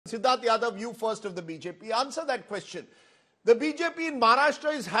Siddharth Yadav, you first of the BJP. Answer that question. The BJP in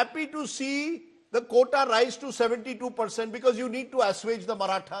Maharashtra is happy to see the quota rise to 72% because you need to assuage the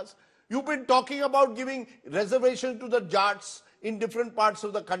Marathas. You've been talking about giving reservation to the Jats in different parts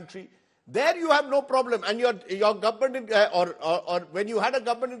of the country. There you have no problem, and your government in, or when you had a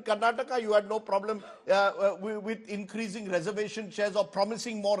government in Karnataka, you had no problem with increasing reservation shares or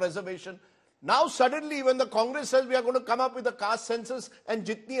promising more reservation. Now suddenly, when the Congress says we are going to come up with a caste census and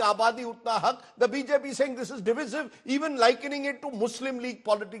jitni abadi utna haq, the BJP is saying this is divisive, even likening it to Muslim League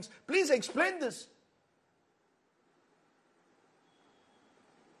politics. Please explain this.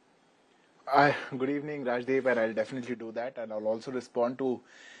 Good evening, Rajdeep, and I'll definitely do that, and I'll also respond to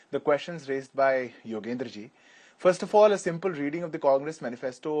the questions raised by Yogendraji. First of all, a simple reading of the Congress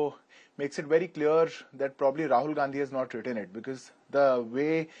manifesto makes it very clear that probably Rahul Gandhi has not written it, because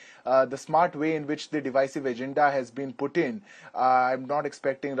the smart way in which the divisive agenda has been put in, I'm not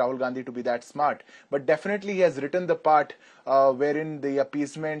expecting Rahul Gandhi to be that smart. But definitely he has written the part wherein the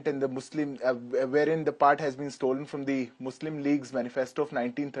appeasement and the Muslim, wherein the part has been stolen from the Muslim League's manifesto of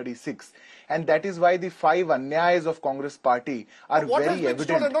 1936. And that is why the 5 anyayas of Congress party are very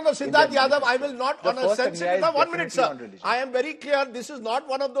evident. No, Siddharth Yadav, I will not, on a sensitive, 1 minute, sir. I am very clear, this is not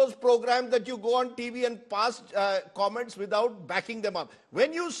one of those programs that you go on TV and pass comments without backing them up.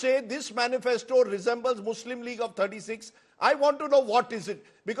 When you say this manifesto resembles Muslim League of 36, I want to know what is it.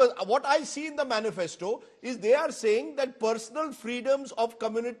 Because what I see in the manifesto is they are saying that personal freedoms of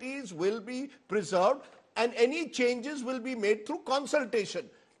communities will be preserved and any changes will be made through consultation.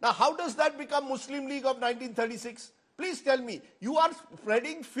 Now, how does that become Muslim League of 1936? Please tell me. You are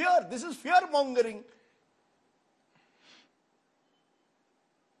spreading fear. This is fear-mongering.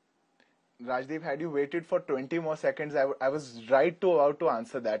 Rajdeep, had you waited for 20 more seconds, I was about to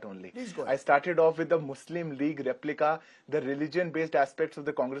answer that only. Please go ahead. I started off with the Muslim League replica, the religion-based aspects of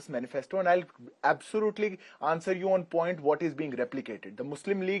the Congress manifesto, and I'll absolutely answer you on point what is being replicated. The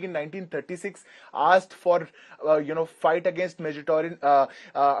Muslim League in 1936 asked for, fight against against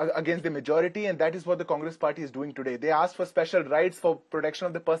the majority, and that is what the Congress party is doing today. They asked for special rights for protection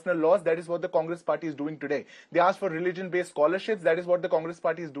of the personal laws. That is what the Congress party is doing today. They asked for religion-based scholarships. That is what the Congress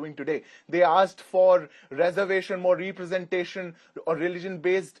party is doing today. They asked for reservation, more representation, or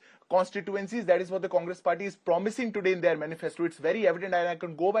religion-based constituencies. That is what the Congress party is promising today in their manifesto. It's very evident, and I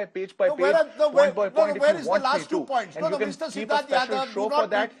can go by page by page, point by point. Where is the last 2 points? No, Mr. Siddharth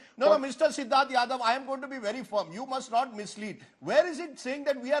Yadav, Mr. Siddharth Yadav, I am going to be very firm. You must not mislead. Where is it saying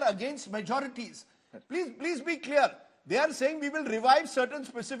that we are against majorities? Please be clear. They are saying we will revive certain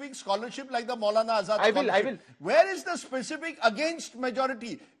specific scholarship like the Maulana Azad scholarship. I will. Where is the specific against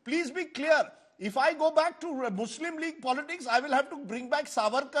majority? Please be clear. If I go back to Muslim League politics, I will have to bring back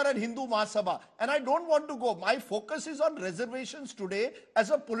Savarkar and Hindu Mahasabha. And I don't want to go. My focus is on reservations today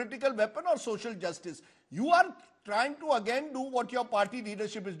as a political weapon or social justice. You are trying to again do what your party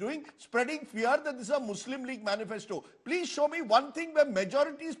leadership is doing, spreading fear that this is a Muslim League manifesto. Please show me one thing where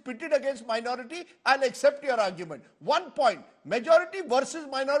majority is pitted against minority. I'll accept your argument. 1 point. Majority versus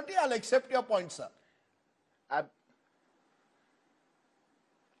minority, I'll accept your point, sir.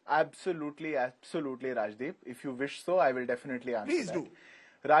 Absolutely, Rajdeep. If you wish so, I will definitely answer Please that. do.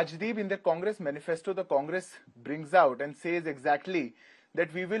 Rajdeep, in the Congress manifesto, the Congress brings out and says exactly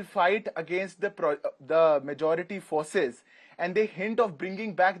that we will fight against the majority forces, and they hint of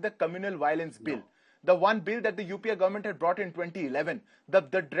bringing back the communal violence bill. No. The one bill that the UPA government had brought in 2011, the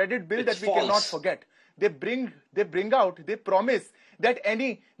dreaded bill that we cannot forget. They promise that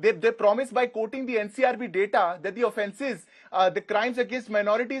they promise by quoting the NCRB data that the offences, the crimes against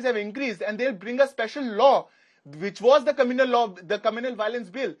minorities have increased, and they'll bring a special law, which was the communal law, the communal violence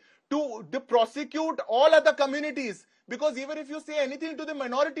bill, to prosecute all other communities. Because even if you say anything to the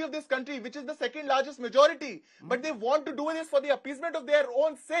minority of this country, which is the second largest majority, but they want to do this for the appeasement of their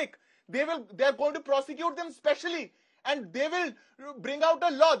own sake, they are going to prosecute them specially. And they will bring out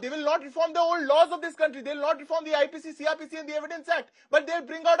a law. They will not reform the old laws of this country. They will not reform the IPC, CRPC and the Evidence Act. But they will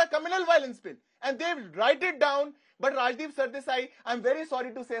bring out a communal violence bill. And they will write it down. But Rajdeep Sardesai, I'm very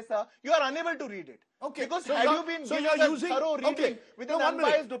sorry to say, sir, you are unable to read it. Okay. Because had you been given a thorough reading with an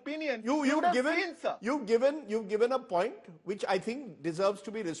unbiased opinion, you've given a point which I think deserves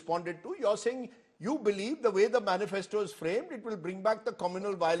to be responded to. You're saying you believe the way the manifesto is framed, it will bring back the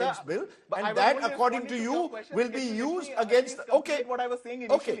communal violence bill, and that, according to you, will be used against. Okay, what I was saying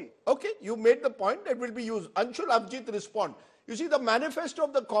initially. Okay, you made the point that will be used. Anshul, Abhijit, respond. You see, the manifesto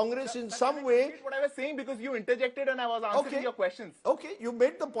of the Congress in some way... What I was saying, because you interjected and I was answering your questions. Okay, you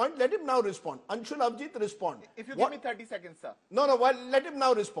made the point. Let him now respond. Anshul Abhijit, respond. If you give me 30 seconds, sir. No, well, let him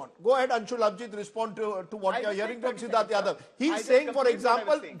now respond. Go ahead, Anshul Abhijit, respond to what you're hearing from Siddharth Yadav. He's saying, for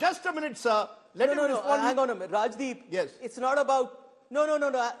example, just a minute, sir. Let him respond. Hang on a minute. Rajdeep, yes. It's not about... No,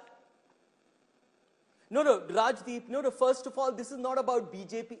 Rajdeep, first of all, this is not about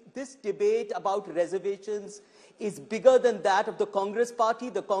BJP. This debate about reservations is bigger than that of the Congress party,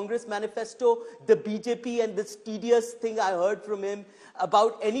 the Congress manifesto, the BJP, and this tedious thing I heard from him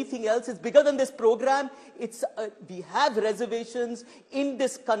about anything else. It's bigger than this program. It's we have reservations in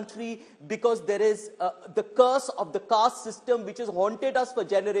this country because there is the curse of the caste system which has haunted us for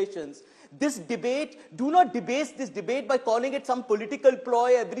generations. This debate, do not debase this debate by calling it some political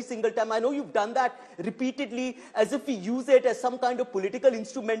ploy every single time. I know you've done that repeatedly as if we use it as some kind of political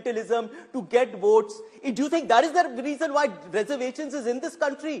instrumentalism to get votes. Do you think that is the reason why reservations is in this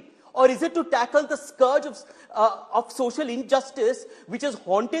country? Or is it to tackle the scourge of social injustice which has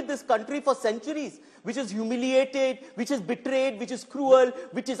haunted this country for centuries, which is humiliated, which is betrayed, which is cruel,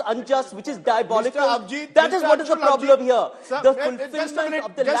 which is unjust, which is diabolical? That is what is the problem here. The fulfillment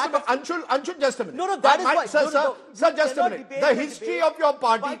of the lack of... Anshul, just a minute. No, that is why... Sir, just a minute. The history of your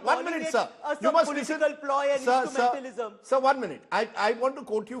party... 1 minute, sir. You must listen. Political ploy and instrumentalism. Sir, 1 minute. I want to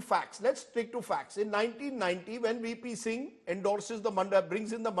quote you facts. Let's stick to facts. In 1990, when VP Singh endorses the Mandal,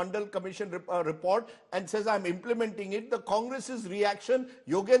 brings in the Mandal Commission report and says, I'm implementing it, the Congress's reaction,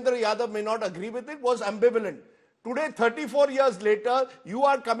 Yogendra Yadav may not agree with it, was ambivalent. Today, 34 years later, you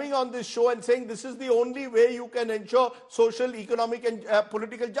are coming on this show and saying this is the only way you can ensure social, economic and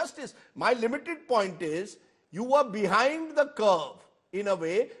political justice. My limited point is, you were behind the curve in a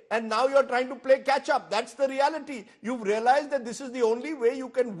way, and now you're trying to play catch up. That's the reality. You've realized that this is the only way you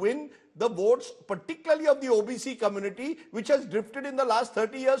can win the votes, particularly of the OBC community, which has drifted in the last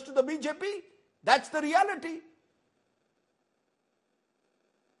 30 years to the BJP. That's the reality.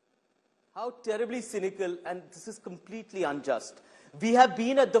 How terribly cynical, and this is completely unjust. We have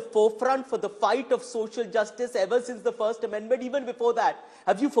been at the forefront for the fight of social justice ever since the First Amendment, even before that.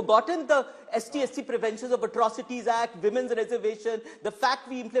 Have you forgotten the ST Prevention of Atrocities Act, Women's Reservation, the fact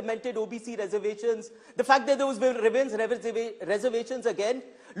we implemented OBC reservations, the fact that there was women's reservations again?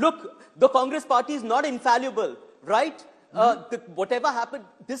 Look, the Congress party is not infallible, right? Whatever happened,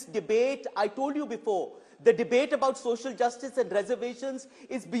 this debate, I told you before, the debate about social justice and reservations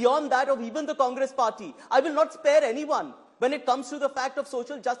is beyond that of even the Congress party. I will not spare anyone when it comes to the fact of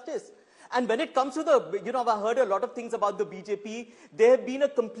social justice. And when it comes to the, I've heard a lot of things about the BJP. They have been a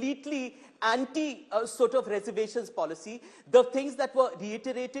completely anti sort of reservations policy. The things that were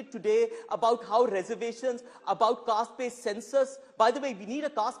reiterated today about how reservations, about caste-based census. By the way, we need a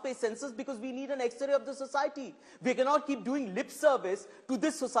caste-based census because we need an exterior of the society. We cannot keep doing lip service to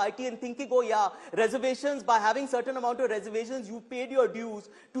this society and thinking, oh yeah, reservations, by having certain amount of reservations, you paid your dues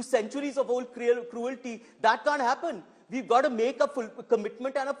to centuries of old cruelty. That can't happen. We've got to make a full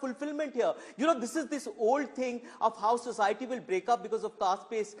commitment and a fulfillment here. This is this old thing of how society will break up because of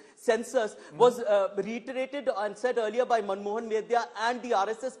caste-based census was reiterated and said earlier by Manmohan Maidya and the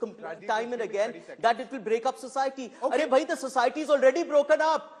RSS time and again that it will break up society. Okay. Bhai, the society is already broken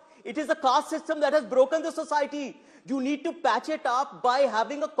up. It is the caste system that has broken the society. You need to patch it up by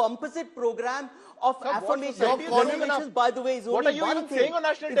having a composite program of affirmation. Reservations, by the way, is only one thing. Saying on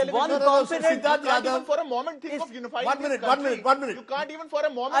national television? One component. You can't even for a moment think of unifying this country. 1 minute. You can't even for a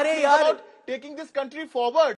moment think about taking this country forward.